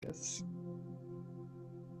practice.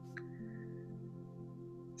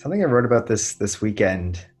 Something I wrote about this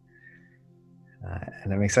weekend,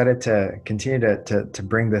 and I'm excited to continue to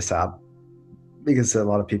bring this up because a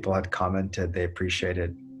lot of people had commented they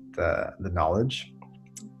appreciated the knowledge.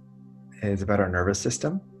 Is about our nervous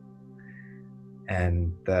system,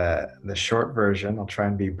 and the short version, I'll try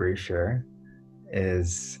and be brief here,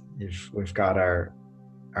 is we've got our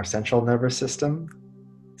central nervous system,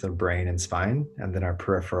 so brain and spine, and then our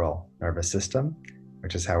peripheral nervous system,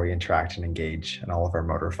 which is how we interact and engage in all of our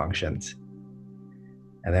motor functions.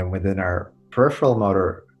 And then within our peripheral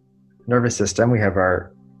motor nervous system, we have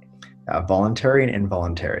our voluntary and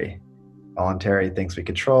involuntary. Voluntary things we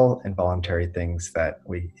control, involuntary things that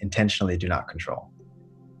we intentionally do not control.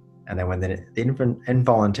 And then within the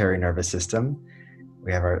involuntary nervous system,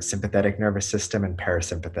 we have our sympathetic nervous system and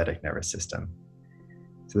parasympathetic nervous system.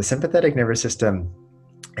 So the sympathetic nervous system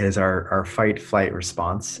is our fight-flight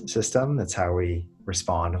response system. That's how we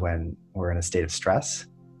respond when we're in a state of stress.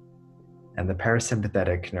 And the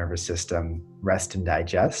parasympathetic nervous system, rest and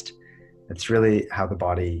digest. It's really how the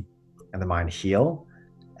body and the mind heal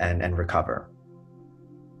and recover.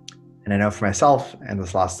 And I know for myself, in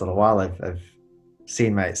this last little while, I've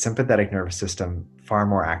seen my sympathetic nervous system far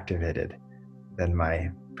more activated than my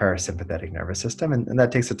parasympathetic nervous system, and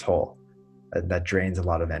that takes a toll. That drains a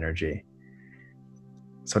lot of energy.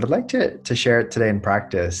 So what I'd like to share today in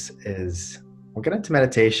practice is, we'll get into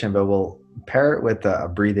meditation, but we'll pair it with a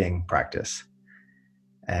breathing practice.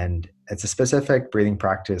 And it's a specific breathing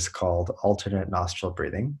practice called alternate nostril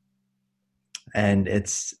breathing. And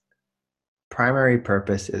its primary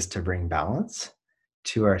purpose is to bring balance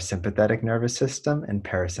to our sympathetic nervous system and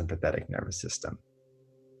parasympathetic nervous system.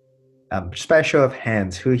 Just by a show of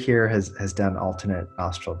hands, who here has done alternate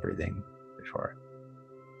nostril breathing before?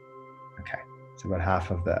 Okay, so about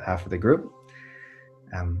half of the group.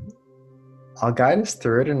 I'll guide us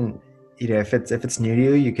through it, and if it's new to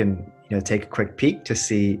you, you can take a quick peek to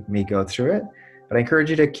see me go through it. But I encourage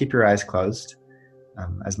you to keep your eyes closed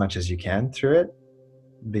as much as you can through it,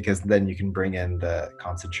 because then you can bring in the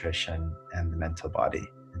concentration and the mental body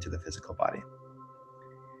into the physical body.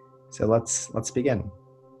 So let's begin.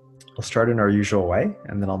 We'll start in our usual way,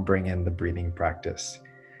 and then I'll bring in the breathing practice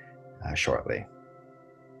shortly.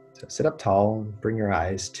 So sit up tall, bring your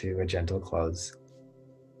eyes to a gentle close.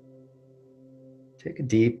 Take a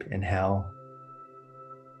deep inhale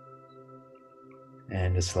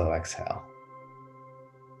and a slow exhale.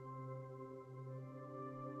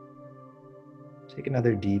 Take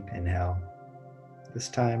another deep inhale. This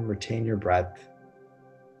time, retain your breath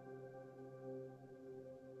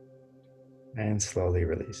and slowly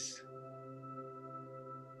release.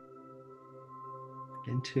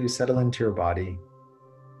 Begin to settle into your body.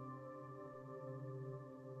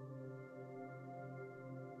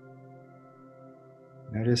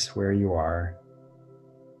 Notice where you are.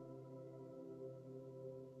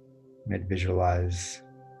 You might visualize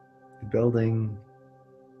the building,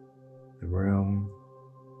 the room,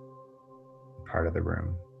 part of the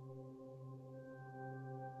room.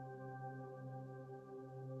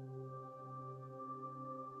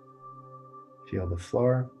 Feel the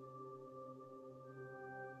floor.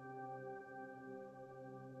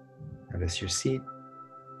 Notice your seat.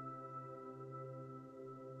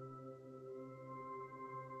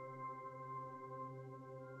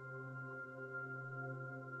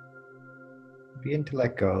 Begin to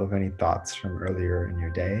let go of any thoughts from earlier in your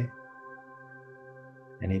day,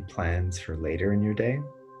 any plans for later in your day.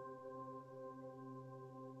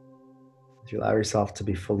 As you allow yourself to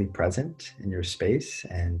be fully present in your space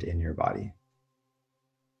and in your body.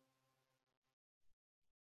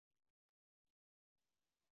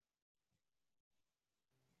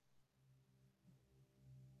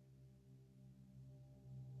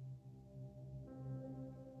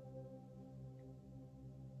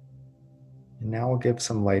 And now we'll give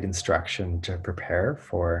some light instruction to prepare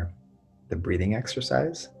for the breathing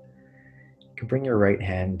exercise. You can bring your right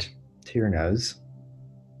hand to your nose.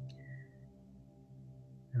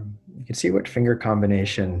 You can see what finger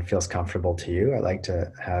combination feels comfortable to you. I like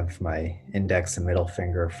to have my index and middle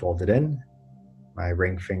finger folded in, my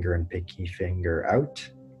ring finger and pinky finger out,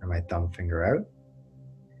 or my thumb finger out.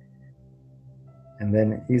 And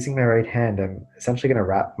then using my right hand, I'm essentially going to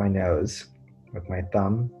wrap my nose with my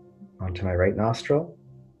thumb onto my right nostril,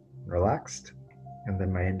 relaxed, and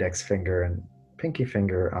then my index finger and pinky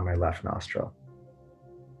finger on my left nostril.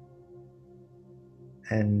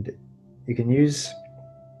 And you'll use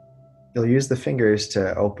the fingers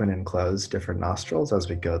to open and close different nostrils as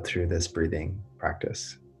we go through this breathing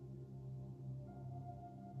practice.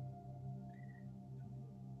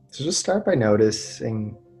 So just start by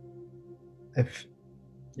noticing If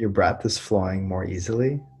your breath is flowing more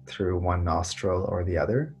easily through one nostril or the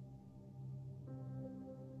other,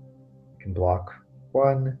 you can block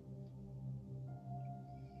one,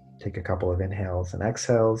 take a couple of inhales and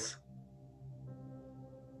exhales,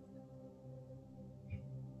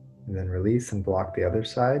 and then release and block the other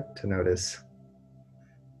side to notice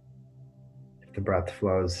if the breath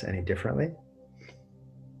flows any differently.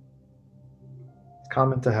 It's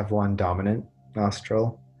common to have one dominant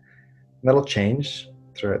nostril. That'll change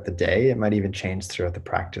throughout the day. It might even change throughout the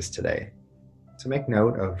practice today. So make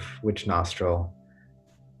note of which nostril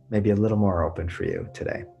may be a little more open for you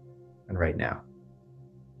today and right now.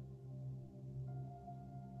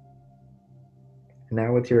 And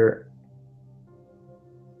now with your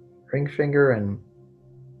ring finger and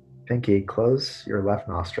pinky, close your left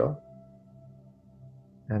nostril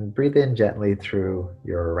and breathe in gently through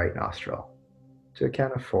your right nostril to a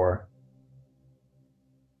count of 4.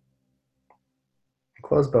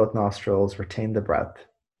 Close both nostrils, retain the breath.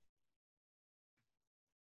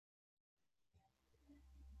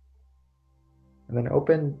 And then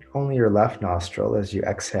open only your left nostril as you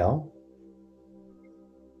exhale.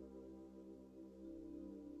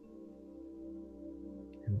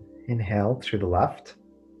 And inhale through the left.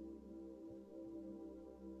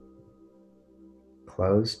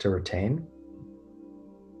 Close to retain.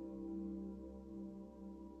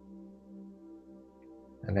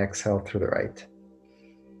 And exhale through the right.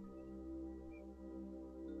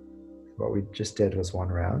 What we just did was one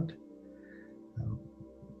round.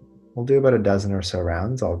 We'll do about a dozen or so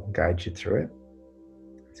rounds. I'll guide you through it.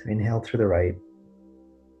 So inhale through the right.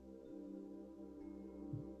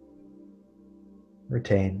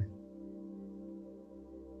 Retain.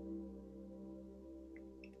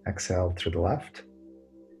 Exhale through the left.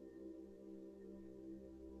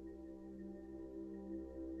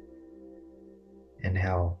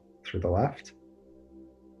 Inhale through the left.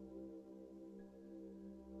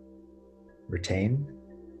 Retain.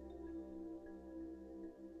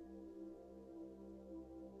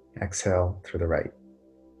 Exhale through the right.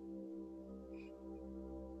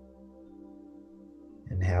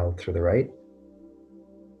 Inhale through the right.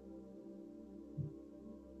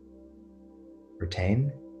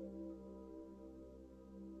 Retain.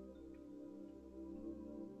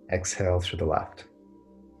 Exhale through the left.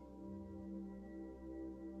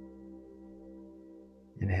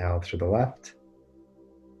 Inhale through the left.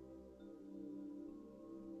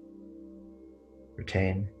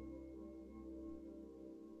 Retain.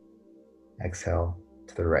 Exhale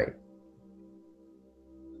to the right.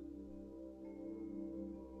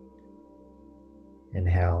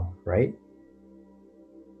 Inhale right.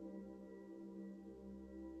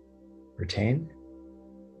 Retain.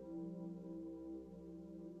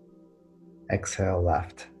 Exhale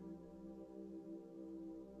left.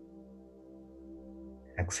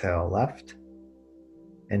 Exhale left.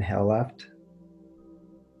 Inhale left.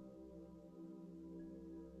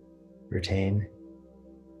 Retain.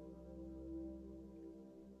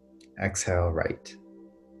 Exhale right.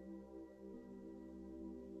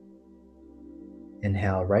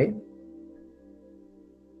 Inhale right.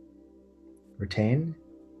 Retain.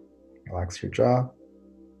 Relax your jaw.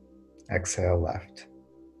 Exhale left.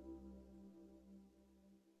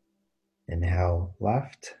 Inhale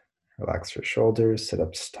left. Relax your shoulders. Sit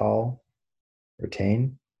up tall.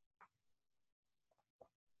 Retain.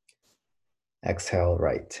 Exhale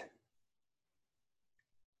right.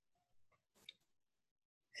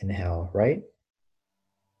 Inhale right.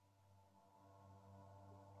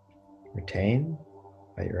 Retain.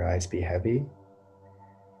 Let your eyes be heavy.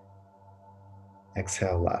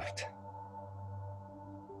 Exhale left.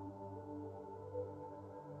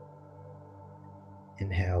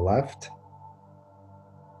 Inhale left.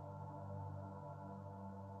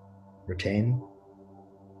 Retain.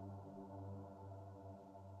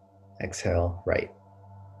 Exhale right.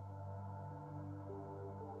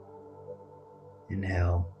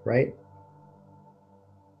 Inhale right.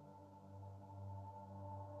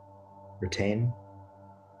 Retain.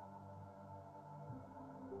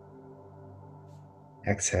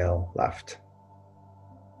 Exhale left.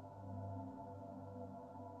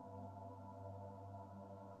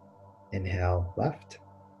 Inhale left.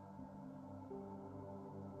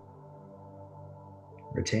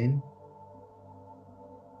 Retain.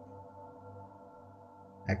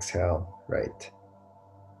 Exhale right.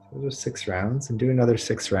 So those are 6 rounds, and do another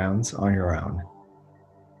 6 rounds on your own.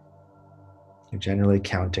 You're generally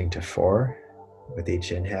counting to 4 with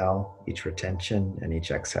each inhale, each retention, and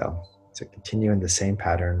each exhale. So continue in the same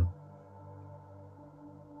pattern.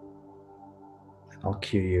 I'll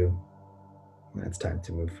cue you when it's time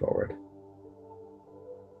to move forward.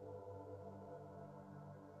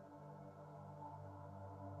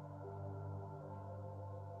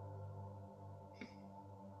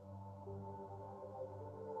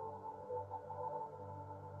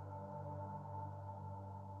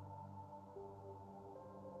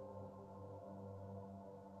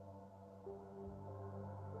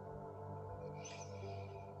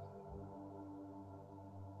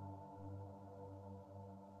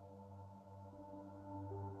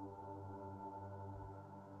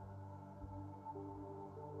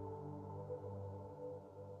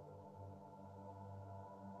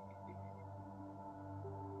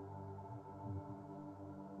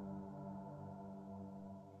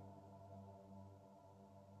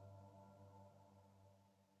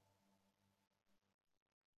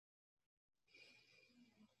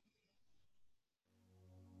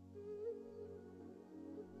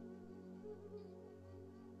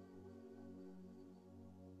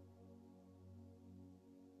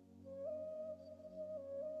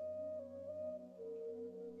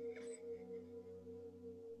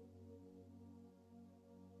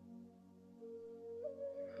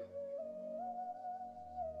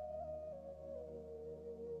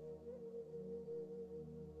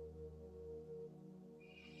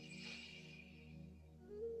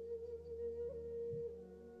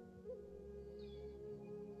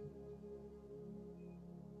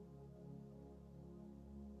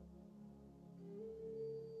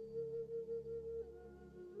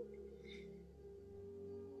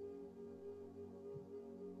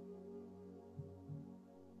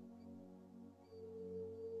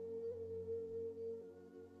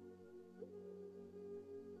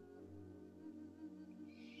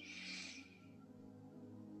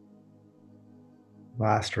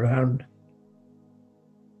 Last round.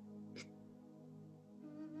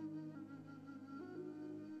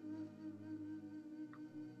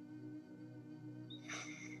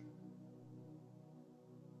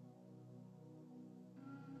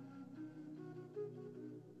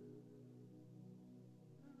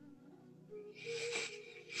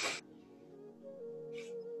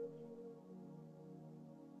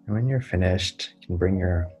 And when you're finished, you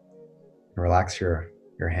can relax your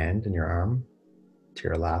hand and your arm to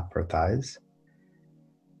your lap or thighs.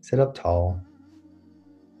 Sit up tall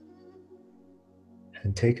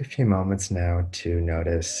and take a few moments now to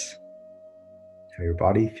notice how your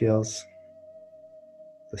body feels,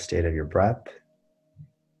 the state of your breath,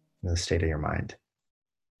 and the state of your mind.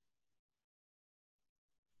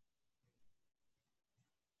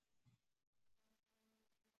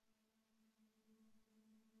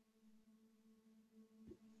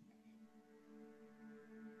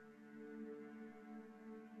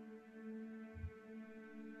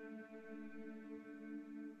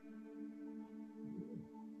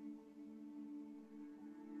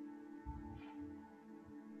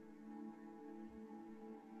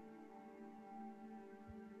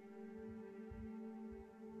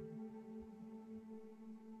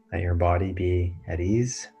 Let your body be at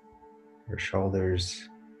ease, your shoulders,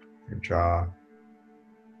 your jaw,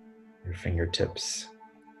 your fingertips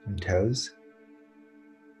and toes.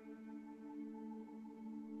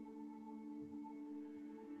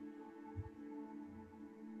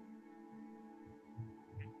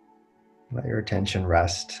 Let your attention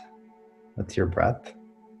rest with your breath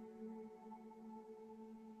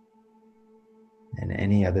and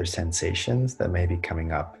any other sensations that may be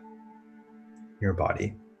coming up your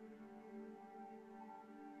body.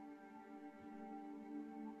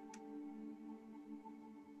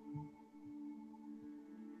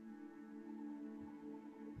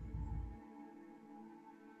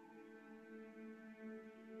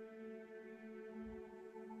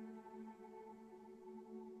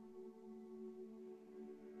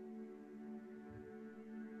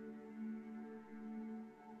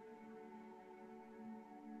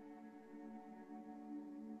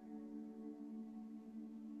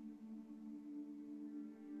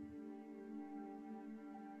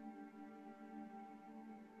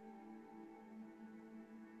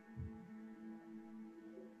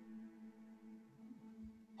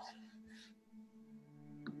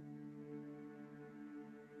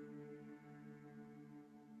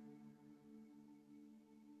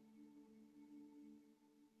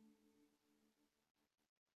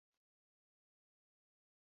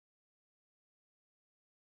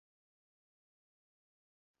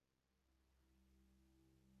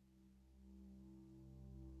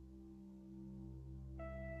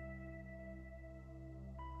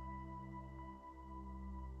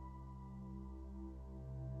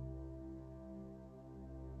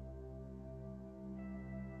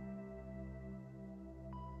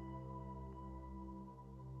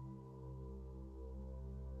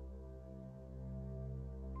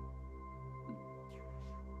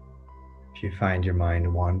 If you find your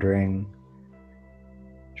mind wandering,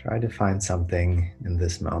 try to find something in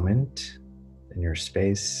this moment, in your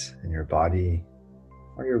space, in your body,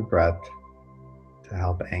 or your breath to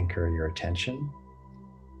help anchor your attention.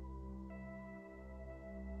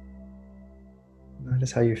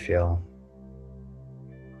 Notice how you feel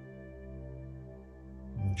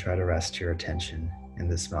and try to rest your attention in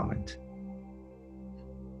this moment.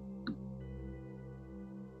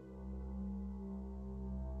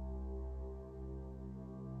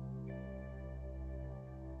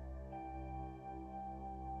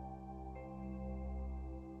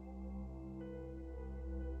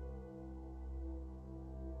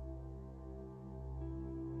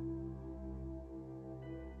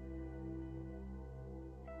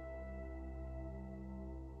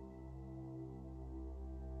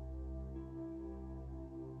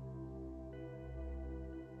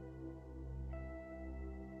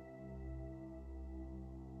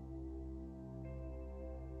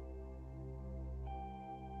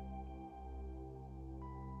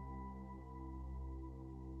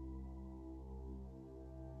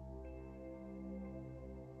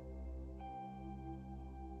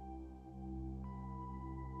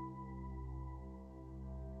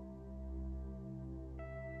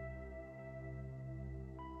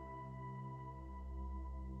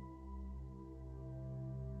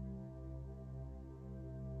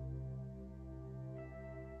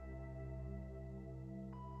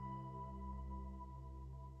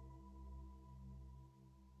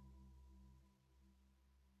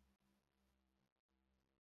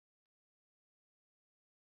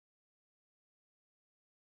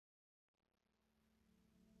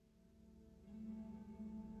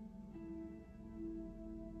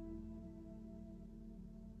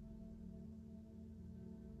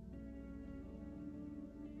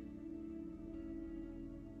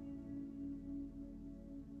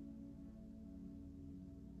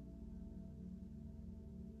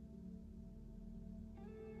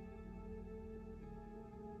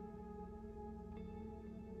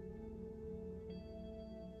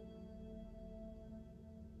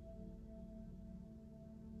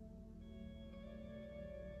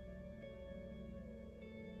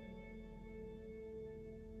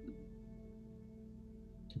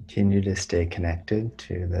 Continue to stay connected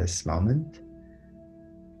to this moment,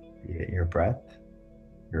 be it your breath,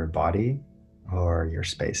 your body, or your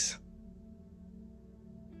space.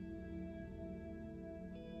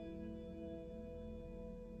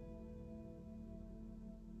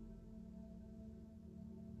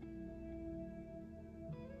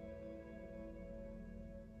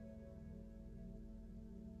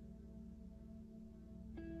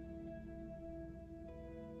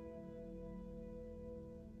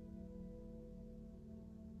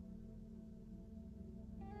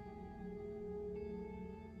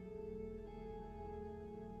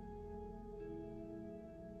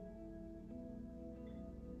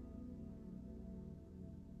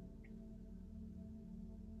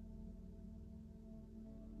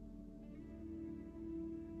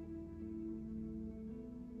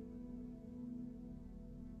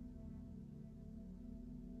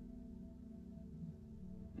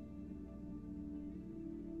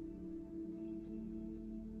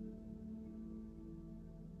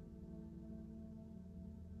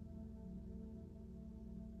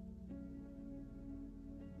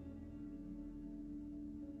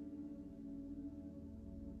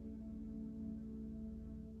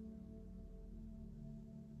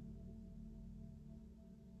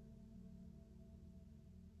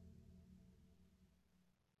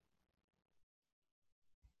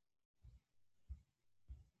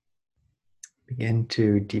 Begin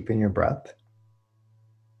to deepen your breath.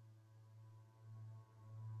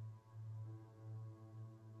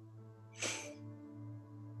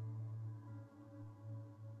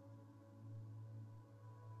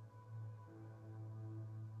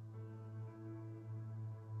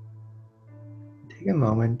 Take a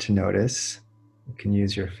moment to notice. You can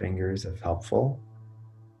use your fingers if helpful,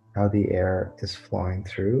 how the air is flowing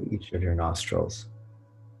through each of your nostrils.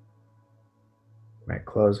 You might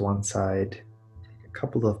close one side, take a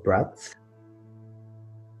couple of breaths,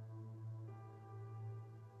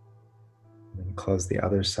 then close the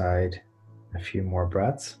other side, a few more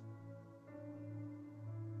breaths.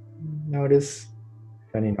 Notice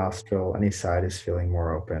if any nostril, any side is feeling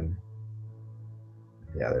more open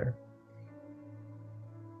than the other.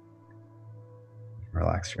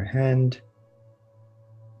 Relax your hand.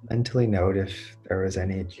 Mentally note if there was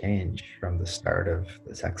any change from the start of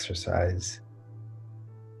this exercise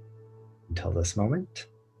until this moment,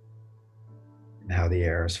 and how the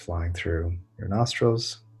air is flowing through your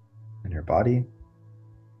nostrils and your body.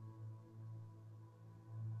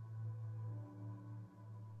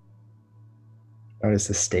 Notice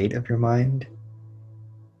the state of your mind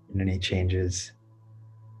and any changes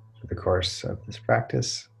through the course of this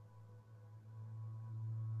practice.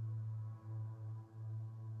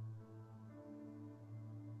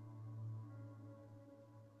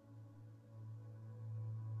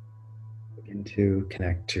 Begin to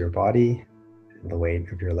connect to your body, the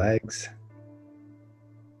weight of your legs,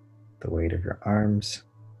 the weight of your arms,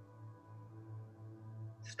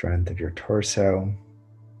 strength of your torso,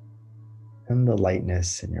 and the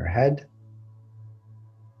lightness in your head.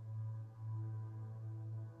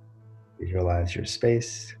 Visualize your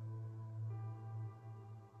space.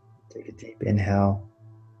 Take a deep inhale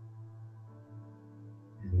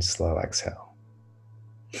and slow exhale.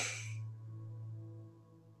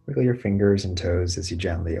 Wiggle your fingers and toes as you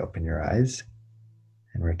gently open your eyes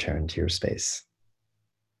and return to your space.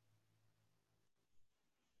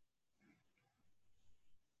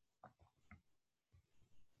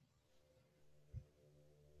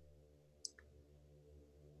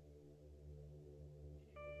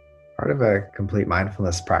 Part of a complete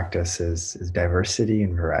mindfulness practice is diversity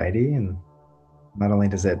and variety. And not only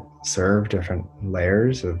does it serve different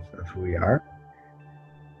layers of who we are,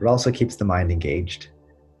 but it also keeps the mind engaged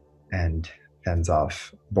and fends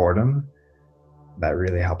off boredom. That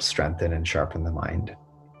really helps strengthen and sharpen the mind.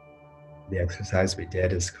 The exercise we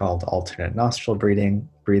did is called alternate nostril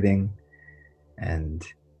breathing, and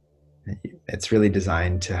it's really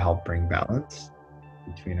designed to help bring balance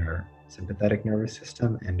between our sympathetic nervous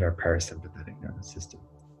system and our parasympathetic nervous system.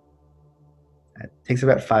 It takes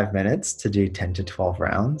about 5 minutes to do 10 to 12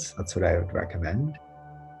 rounds. That's what I would recommend.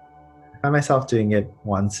 I find myself doing it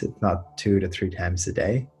once, if not 2 to 3 times a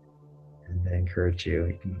day. And I encourage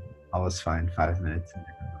you can always find 5 minutes in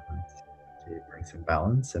different moments to bring some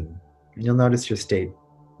balance, and you'll notice your state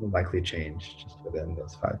will likely change just within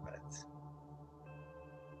those 5 minutes.